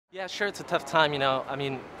Yeah, sure, it's a tough time, you know. I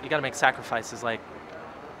mean, you gotta make sacrifices, like,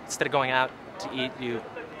 instead of going out to eat, you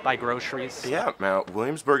buy groceries. Yeah, now,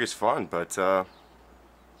 Williamsburg is fun, but, I'm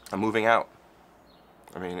moving out.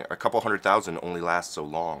 I mean, a couple 100,000 only lasts so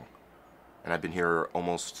long. And I've been here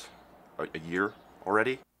almost a year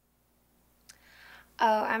already.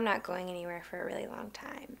 Oh, I'm not going anywhere for a really long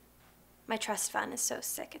time. My trust fund is so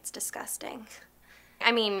sick, it's disgusting.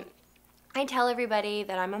 I mean, I tell everybody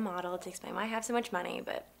that I'm a model to explain why I have so much money,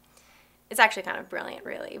 but it's actually kind of brilliant,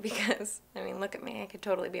 really, because, I mean, look at me, I could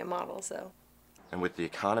totally be a model, so. And with the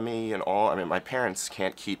economy and all, I mean, my parents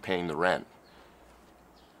can't keep paying the rent.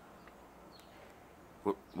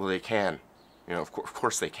 Well, they can. You know, of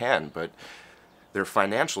course they can, but their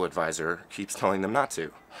financial advisor keeps telling them not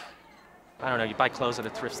to. I don't know, you buy clothes at a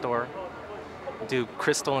thrift store, do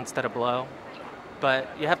crystal instead of blow, but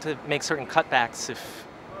you have to make certain cutbacks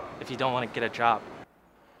if you don't want to get a job.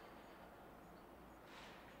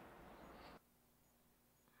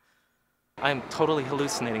 I am totally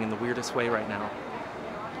hallucinating in the weirdest way right now.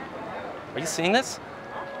 Are you seeing this?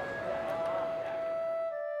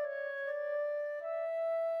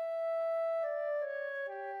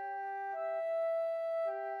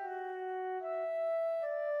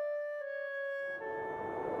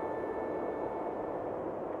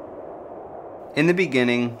 In the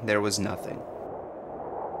beginning, there was nothing.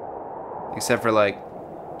 Except for, like,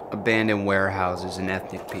 abandoned warehouses and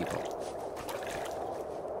ethnic people.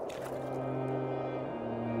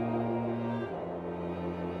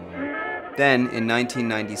 Then, in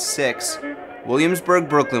 1996, Williamsburg,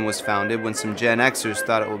 Brooklyn was founded when some Gen Xers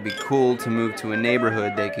thought it would be cool to move to a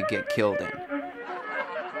neighborhood they could get killed in.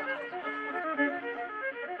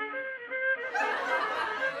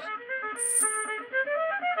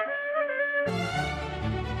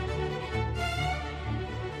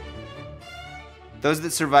 Those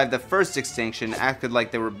that survived the first extinction acted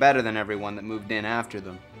like they were better than everyone that moved in after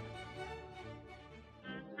them.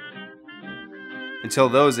 Until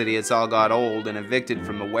those idiots all got old and evicted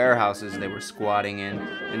from the warehouses they were squatting in,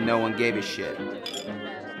 and no one gave a shit.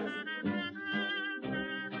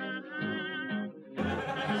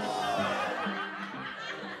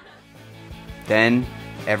 Then,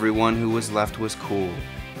 everyone who was left was cool,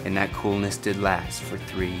 and that coolness did last for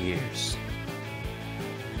 3 years.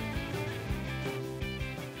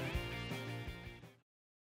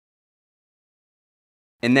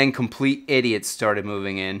 And then complete idiots started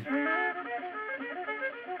moving in.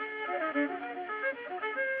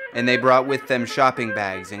 And they brought with them shopping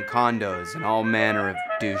bags and condos and all manner of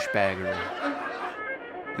douchebaggery.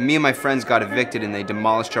 And me and my friends got evicted and they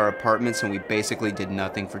demolished our apartments and we basically did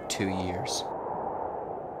nothing for 2 years.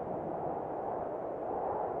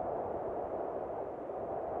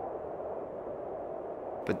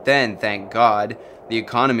 But then, thank God, the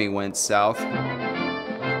economy went south.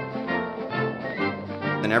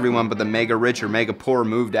 And everyone but the mega rich or mega poor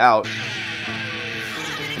moved out.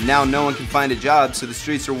 And now no one can find a job, so the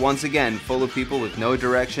streets are once again full of people with no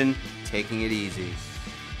direction, taking it easy.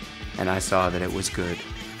 And I saw that it was good.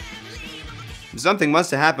 Something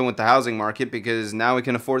must have happened with the housing market because now we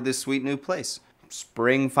can afford this sweet new place.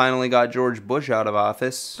 Spring finally got George Bush out of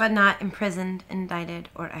office. But not imprisoned, indicted,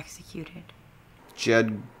 or executed.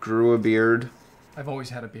 Jed grew a beard. I've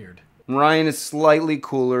always had a beard. Ryan is slightly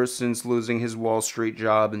cooler since losing his Wall Street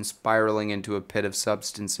job and spiraling into a pit of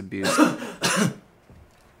substance abuse.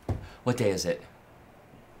 What day is it?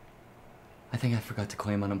 I think I forgot to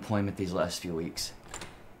claim unemployment these last few weeks.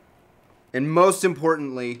 And most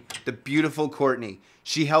importantly, the beautiful Courtney.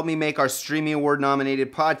 She helped me make our Streamy Award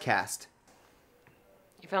nominated podcast.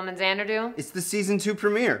 You filming Xanadu? It's the season 2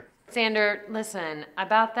 premiere. Xander, listen,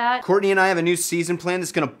 about that... Courtney and I have a new season plan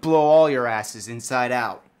that's gonna blow all your asses inside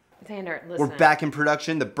out. Xander, listen. We're back in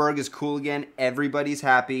production, the Burg is cool again, everybody's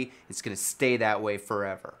happy, it's gonna stay that way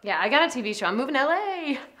forever. Yeah, I got a TV show, I'm moving to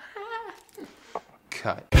LA.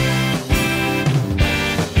 Cut.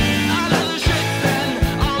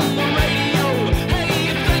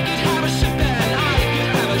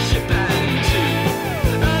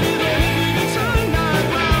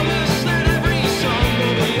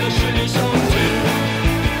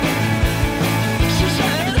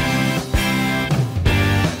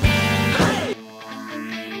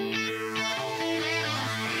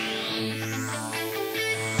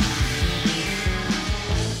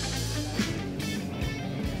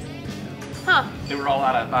 Huh. They were all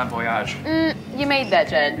out of Bon Voyage. You made that,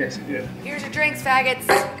 Jed. Yes, I did. Here's your drinks, faggots.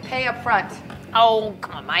 Pay up front. Oh,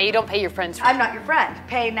 come on, Ma, you don't pay your friends for... I'm not your friend.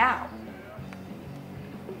 Pay now.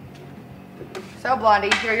 So,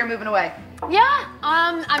 Blondie, here you're moving away. Yeah,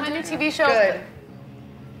 I'm a new TV show. Good.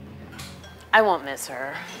 I won't miss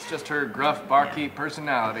her. It's just her gruff, barkeep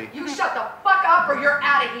personality. You shut the fuck up or you're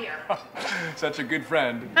out of here. Such a good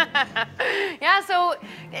friend. Yeah, so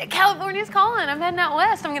California's calling. I'm heading out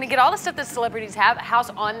west. I'm gonna get all the stuff that celebrities have. A house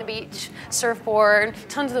on the beach, surfboard,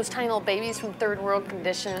 tons of those tiny little babies from third world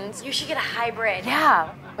conditions. You should get a hybrid.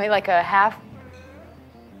 Yeah, wait, like a half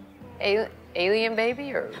alien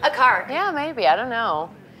baby or? A car. Yeah, maybe, I don't know.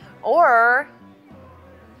 Or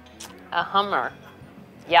a Hummer.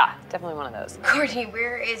 Yeah, definitely one of those. Courtney,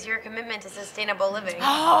 where is your commitment to sustainable living?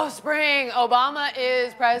 Oh, Spring, Obama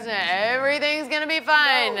is president. Everything's gonna be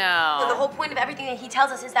fine now. No, the whole point of everything that he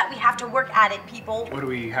tells us is that we have to work at it, people. What do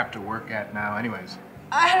we have to work at now anyways?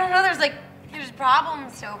 I don't know, there's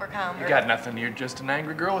problems to overcome. You got nothing. You're just an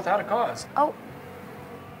angry girl without a cause. Oh,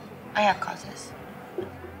 I have causes.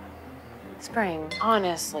 Spring,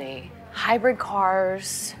 honestly, hybrid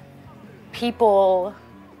cars, people,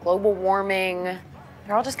 global warming,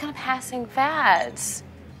 they're all just kind of passing fads.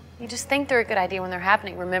 You just think they're a good idea when they're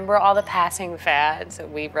happening. Remember all the passing fads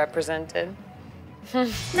that we represented?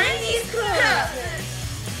 90s club!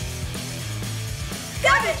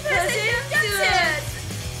 Garbage person abducted!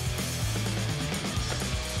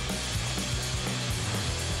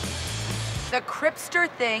 The Cripster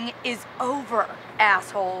thing is over,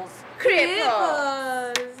 assholes.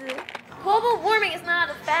 Cripples! Global warming is not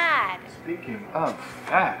a fad. Speaking of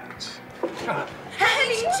fads.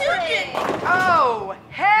 Having children! Oh,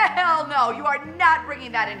 hell no. You are not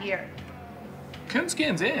bringing that in here.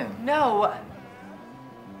 Coonskin's in. No.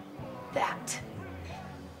 That.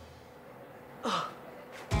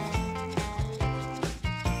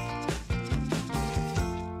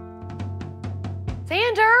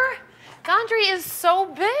 Xander, Gondry is so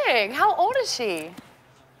big. How old is she?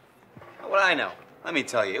 What I know. Let me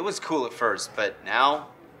tell you, it was cool at first, but now,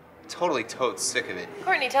 totally totes sick of it.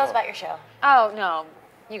 Courtney, tell us about your show. Oh, no.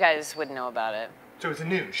 You guys wouldn't know about it. So it's a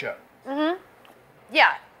new show. Mm-hmm.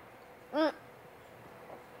 Yeah.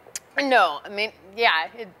 No, I mean, yeah.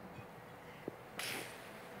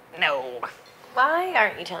 No. Why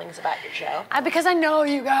aren't you telling us about your show? Because I know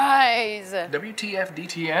you guys. WTF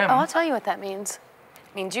DTM. Oh, I'll tell you what that means.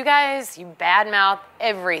 It means you guys, you badmouth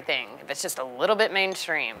everything if it's just a little bit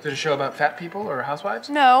mainstream. Is it a show about fat people or housewives?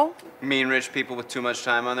 No. Mean rich people with too much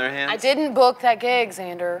time on their hands? I didn't book that gig,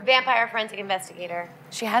 Xander. Vampire forensic investigator.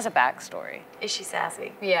 She has a backstory. Is she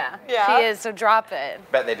sassy? Yeah. Yeah? She is, so drop it.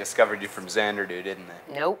 Bet they discovered you from Xander, dude, didn't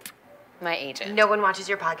they? Nope. My agent. No one watches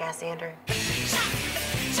your podcast, Xander.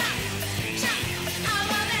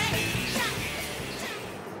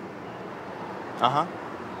 Uh-huh.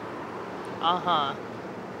 Uh-huh.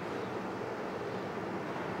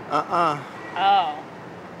 Uh-uh. Oh.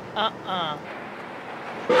 Uh-uh.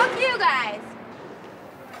 Fuck you guys!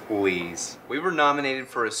 Please. We were nominated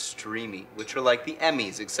for a Streamy, which are like the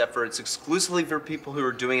Emmys, except for it's exclusively for people who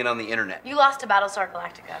are doing it on the internet. You lost to Battlestar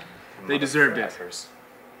Galactica. They deserved it.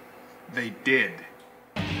 They did.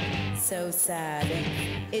 So sad.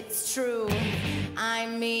 It's true.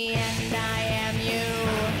 I'm me and I am you.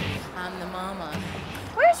 I'm the mama.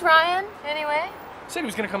 Where's Ryan, anyway? Said he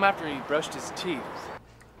was gonna come after he brushed his teeth.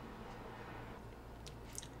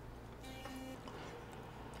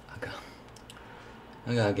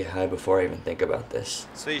 I gotta get high before I even think about this.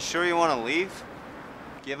 So you sure you want to leave?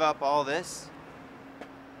 Give up all this?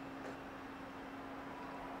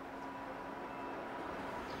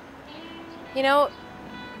 You know,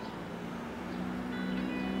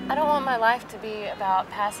 I don't want my life to be about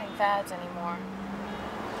passing fads anymore.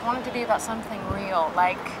 I want it to be about something real,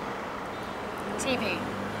 like TV.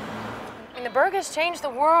 I mean, the Burg has changed the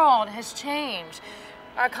world, has changed.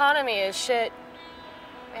 Our economy is shit.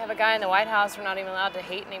 We have a guy in the White House we're not even allowed to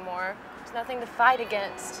hate anymore. There's nothing to fight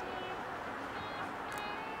against.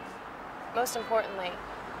 Most importantly,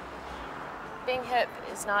 being hip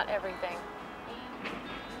is not everything.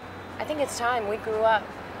 I think it's time we grew up,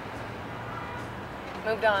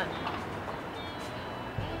 moved on,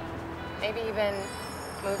 maybe even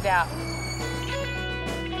moved out.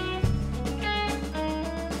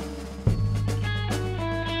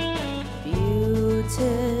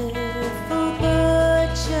 Beautiful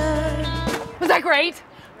butcher. Was that great?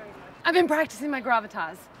 I've been practicing my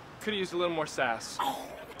gravitas. Could've used a little more sass. Oh,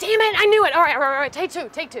 damn it, I knew it. All right, take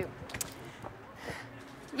two.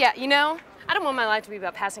 Yeah, you know, I don't want my life to be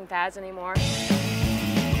about passing fads anymore.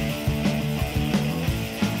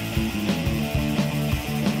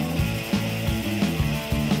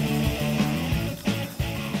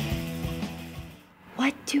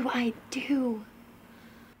 What do I do?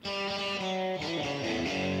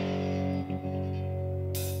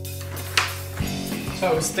 So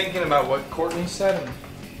I was thinking about what Courtney said and...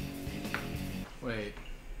 Wait.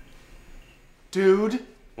 Dude.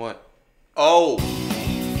 What? Oh!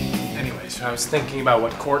 Anyway, so I was thinking about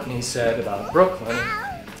what Courtney said about Brooklyn.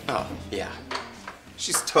 Oh, yeah.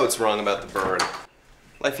 She's totes wrong about the Burg.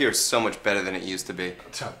 Life here is so much better than it used to be.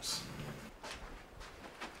 Totes.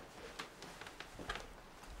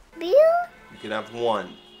 You can have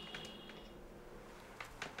one.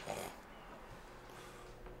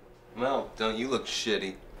 Well, don't you look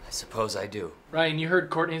shitty? I suppose I do. Ryan, you heard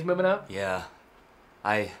Courtney's moving out? Yeah.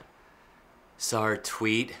 I saw her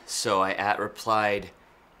tweet, so I replied,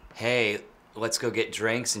 hey, let's go get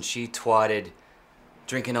drinks, and she twatted,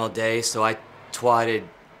 drinking all day, so I twatted,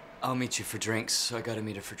 I'll meet you for drinks, so I gotta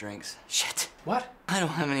meet her for drinks. Shit. What? I don't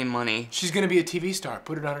have any money. She's gonna be a TV star.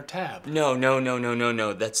 Put it on her tab. No.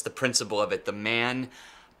 That's the principle of it. The man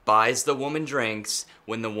buys the woman drinks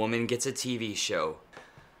when the woman gets a TV show.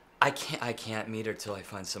 I can't meet her till I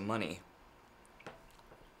find some money.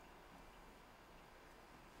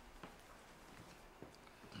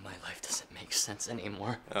 My life doesn't make sense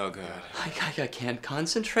anymore. Oh, God. I can't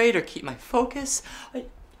concentrate or keep my focus.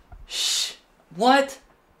 Shh. What?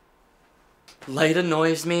 Light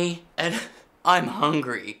annoys me, and I'm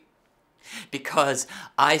hungry. Because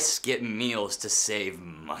I skip meals to save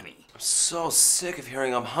money. I'm so sick of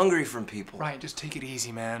hearing I'm hungry from people. Ryan, just take it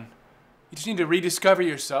easy, man. You just need to rediscover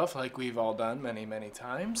yourself like we've all done many, many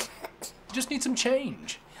times. You just need some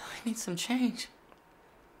change. I need some change.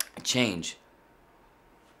 Change.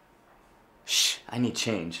 Shh, I need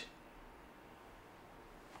change.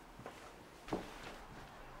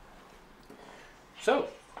 So,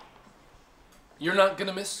 you're not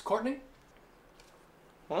gonna miss Courtney?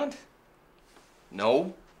 What?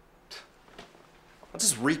 No. I'll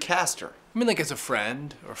just recast her. I mean, like as a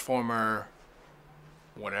friend or former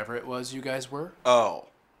whatever it was you guys were? Oh.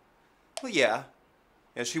 Well, yeah.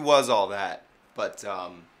 Yeah, she was all that. But,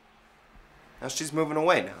 now she's moving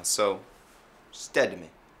away now, so she's dead to me.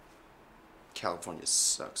 California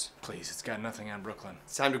sucks. Please, it's got nothing on Brooklyn.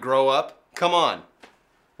 It's time to grow up. Come on.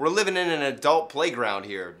 We're living in an adult playground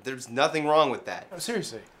here. There's nothing wrong with that. No,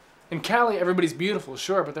 seriously. In Cali, everybody's beautiful,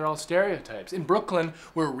 sure, but they're all stereotypes. In Brooklyn,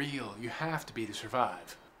 we're real. You have to be to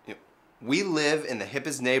survive. We live in the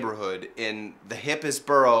hippest neighborhood, in the hippest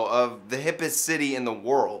borough of the hippest city in the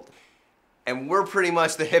world. And we're pretty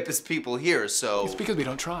much the hippest people here, so... It's because we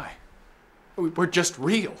don't try. We're just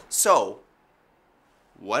real. So,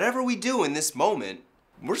 whatever we do in this moment,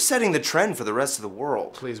 we're setting the trend for the rest of the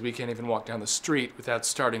world. Please, we can't even walk down the street without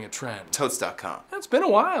starting a trend. Totes.com. It's been a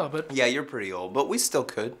while, but... Yeah, you're pretty old, but we still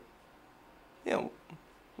could. You know,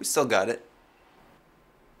 we still got it.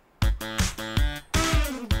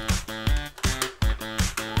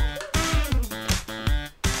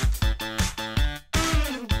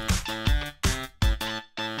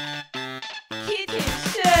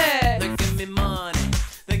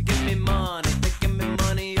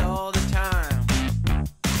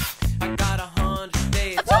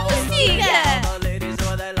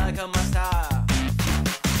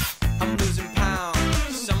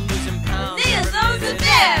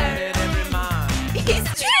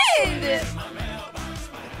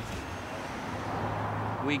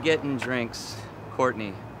 We getting drinks,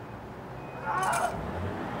 Courtney.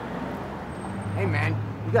 Hey man,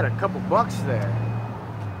 you got a couple bucks there.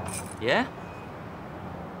 Yeah?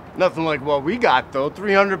 Nothing like what we got though,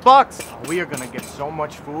 300 bucks. We are gonna get so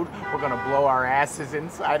much food, we're gonna blow our asses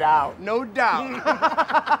inside out, no doubt.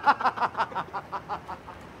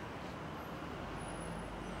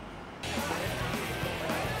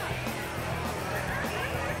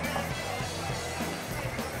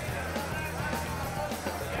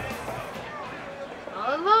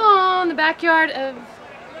 Hello, in the backyard of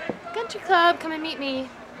Country Club. Come and meet me.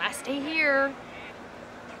 I stay here.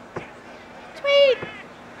 Sweet.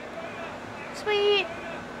 Sweet.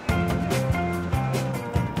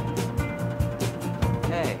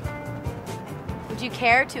 Hey. Would you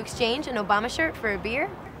care to exchange an Obama shirt for a beer?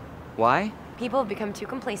 Why? People have become too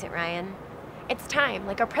complacent, Ryan. It's time,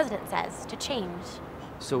 like our president says, to change.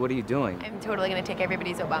 So what are you doing? I'm totally gonna take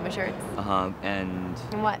everybody's Obama shirts. And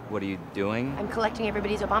what? What are you doing? I'm collecting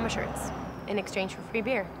everybody's Obama shirts in exchange for free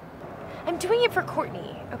beer. I'm doing it for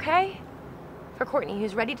Courtney, okay? For Courtney,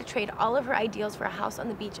 who's ready to trade all of her ideals for a house on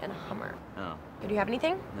the beach and a Hummer. Oh. Do you have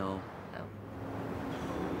anything? No. No.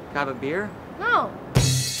 Can I have a beer? No.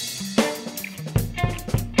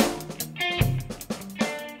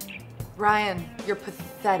 Ryan, you're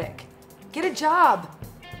pathetic. Get a job.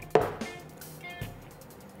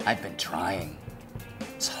 I've been trying.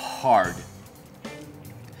 It's hard.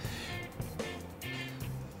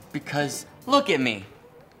 Because, look at me.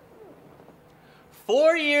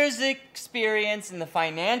 4 years experience in the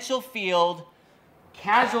financial field,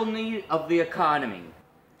 casualty of the economy.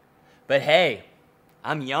 But hey,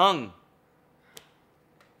 I'm young.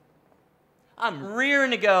 I'm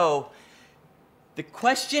rearing to go. The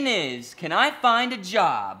question is, can I find a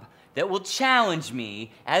job that will challenge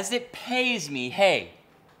me as it pays me, hey,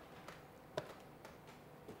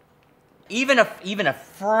 even a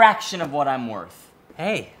fraction of what I'm worth?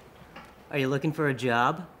 Hey, are you looking for a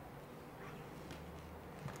job?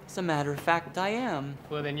 As a matter of fact, I am.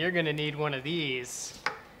 Well, then you're gonna need one of these.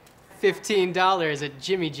 $15 at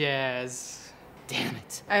Jimmy Jazz. Damn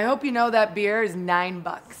it. I hope you know that beer is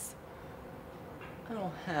 $9. I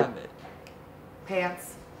don't have it.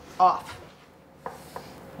 Pants off.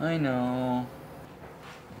 I know.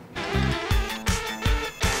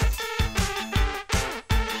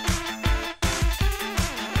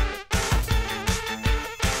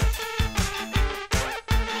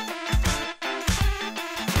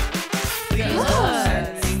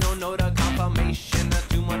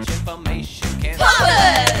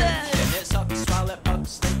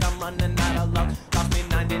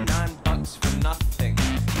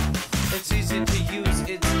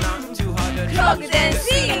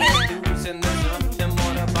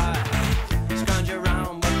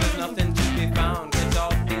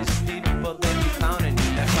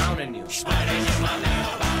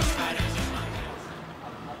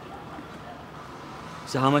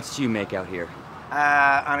 So how much do you make out here?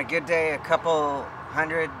 On a good day, a couple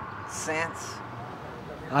 $100 cents.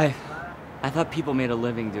 I thought people made a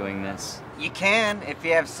living doing this. You can, if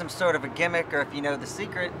you have some sort of a gimmick or if you know the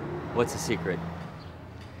secret. What's the secret?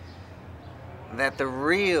 That the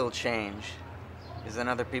real change is in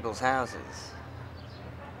other people's houses.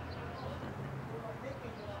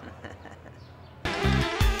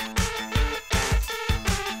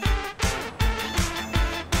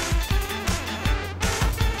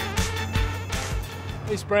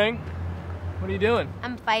 Hey, Spring. What are you doing?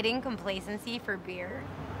 I'm fighting complacency for beer.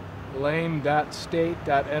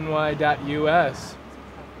 Blame.state.ny.us.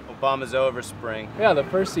 Obama's over, Spring. Yeah, the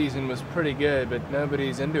first season was pretty good, but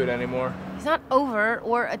nobody's into it anymore. He's not over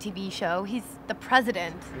or a TV show. He's the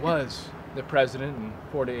president. Was the president in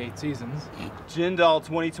 4 to 8 seasons. Jindal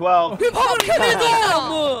 2012.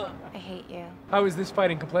 I hate you. How is this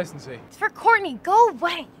fighting complacency? It's for Courtney. Go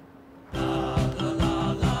away.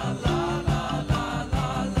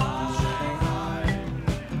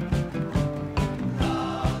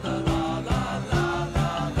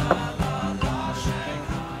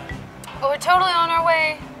 We're totally on our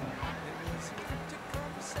way.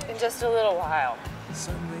 In just a little while.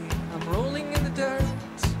 Suddenly, I'm rolling in the dirt.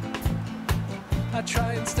 I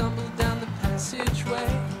try and stumble down the passageway,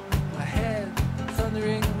 my head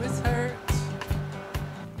thundering with hurt.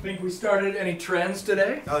 Think we started any trends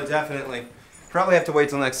today? Oh, definitely. Probably have to wait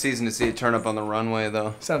till next season to see it turn up on the runway,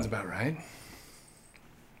 though. Sounds about right.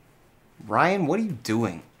 Ryan, what are you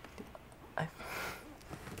doing?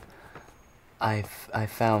 I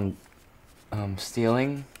found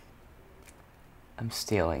stealing. I'm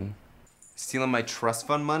stealing. Stealing my trust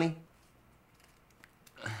fund money?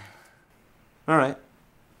 All right.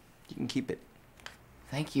 You can keep it.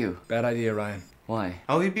 Thank you. Bad idea, Ryan. Why?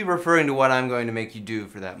 I'll be referring to what I'm going to make you do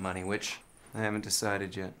for that money, which I haven't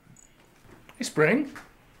decided yet. Hey, Spring.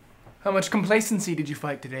 How much complacency did you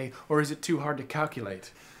fight today, or is it too hard to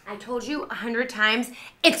calculate? I told you 100 times,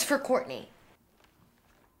 it's for Courtney.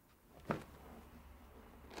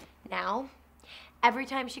 Now, every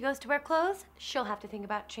time she goes to wear clothes, she'll have to think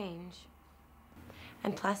about change.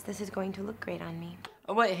 And plus, this is going to look great on me.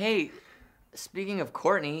 Oh, wait, hey, speaking of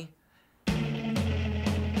Courtney.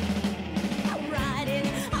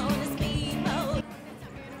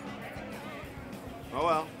 Oh,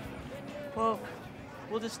 well. Well,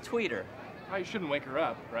 we'll just tweet her. Oh, you shouldn't wake her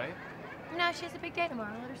up, right? No, she has a big day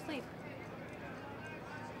tomorrow. Let her sleep.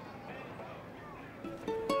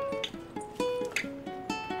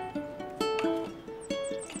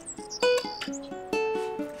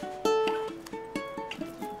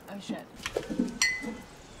 Oh, shit.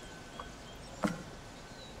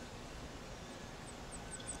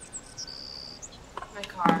 My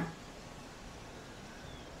car.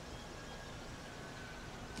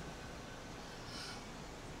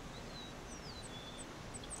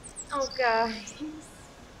 Oh, guys.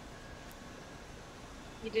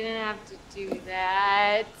 You didn't have to do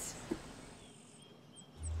that.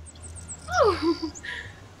 Oh!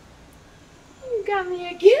 You got me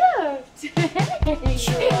a gift! Hey.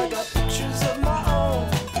 Sure, I got pictures of my own,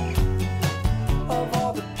 of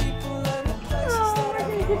all the people and the places Oh, we're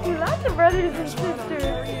gonna get you lots of brothers and sisters.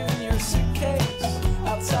 in your suitcase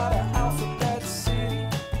outside of Alphabet City.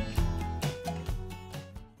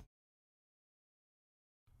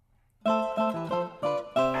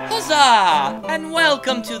 Hola! And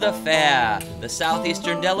welcome to the fair. The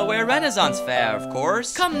Southeastern Delaware Renaissance Fair, of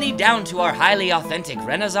course. Come thee down to our highly authentic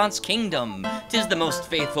Renaissance kingdom. 'Tis the most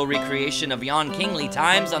faithful recreation of yon kingly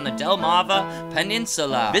times on the Delmarva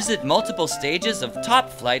Peninsula. Visit multiple stages of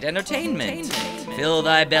top-flight entertainment. Fill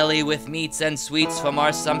thy belly with meats and sweets from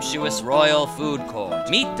our sumptuous royal food court.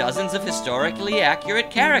 Meet dozens of historically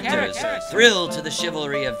accurate characters. Thrill to the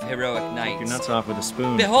chivalry of heroic knights. Your nuts off with a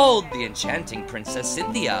spoon. Behold the enchanting Princess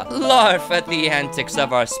Cynthia. Larf at the antics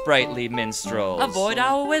of our sprightly minstrels. Avoid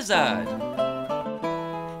our wizard.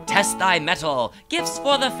 Test thy mettle, gifts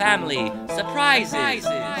for the family, surprises,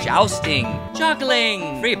 jousting,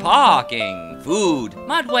 juggling, free parking, food,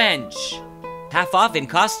 mud wench. Half off in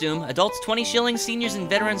costume, adults 20 shillings, seniors and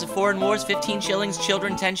veterans of foreign wars 15 shillings,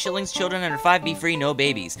 children 10 shillings, children under 5 be free, no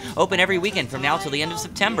babies. Open every weekend from now till the end of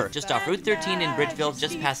September, just off Route 13 in Bridgeville,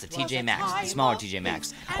 just past the TJ Maxx, the smaller TJ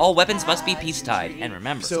Maxx. All weapons must be peace-tied, and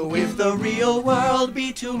remember. So if the real world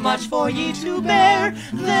be too much for ye to bear,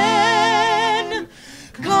 then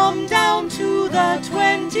come down to the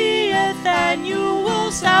 20th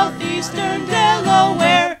Annual Southeastern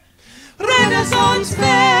Delaware Renaissance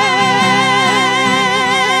Fair.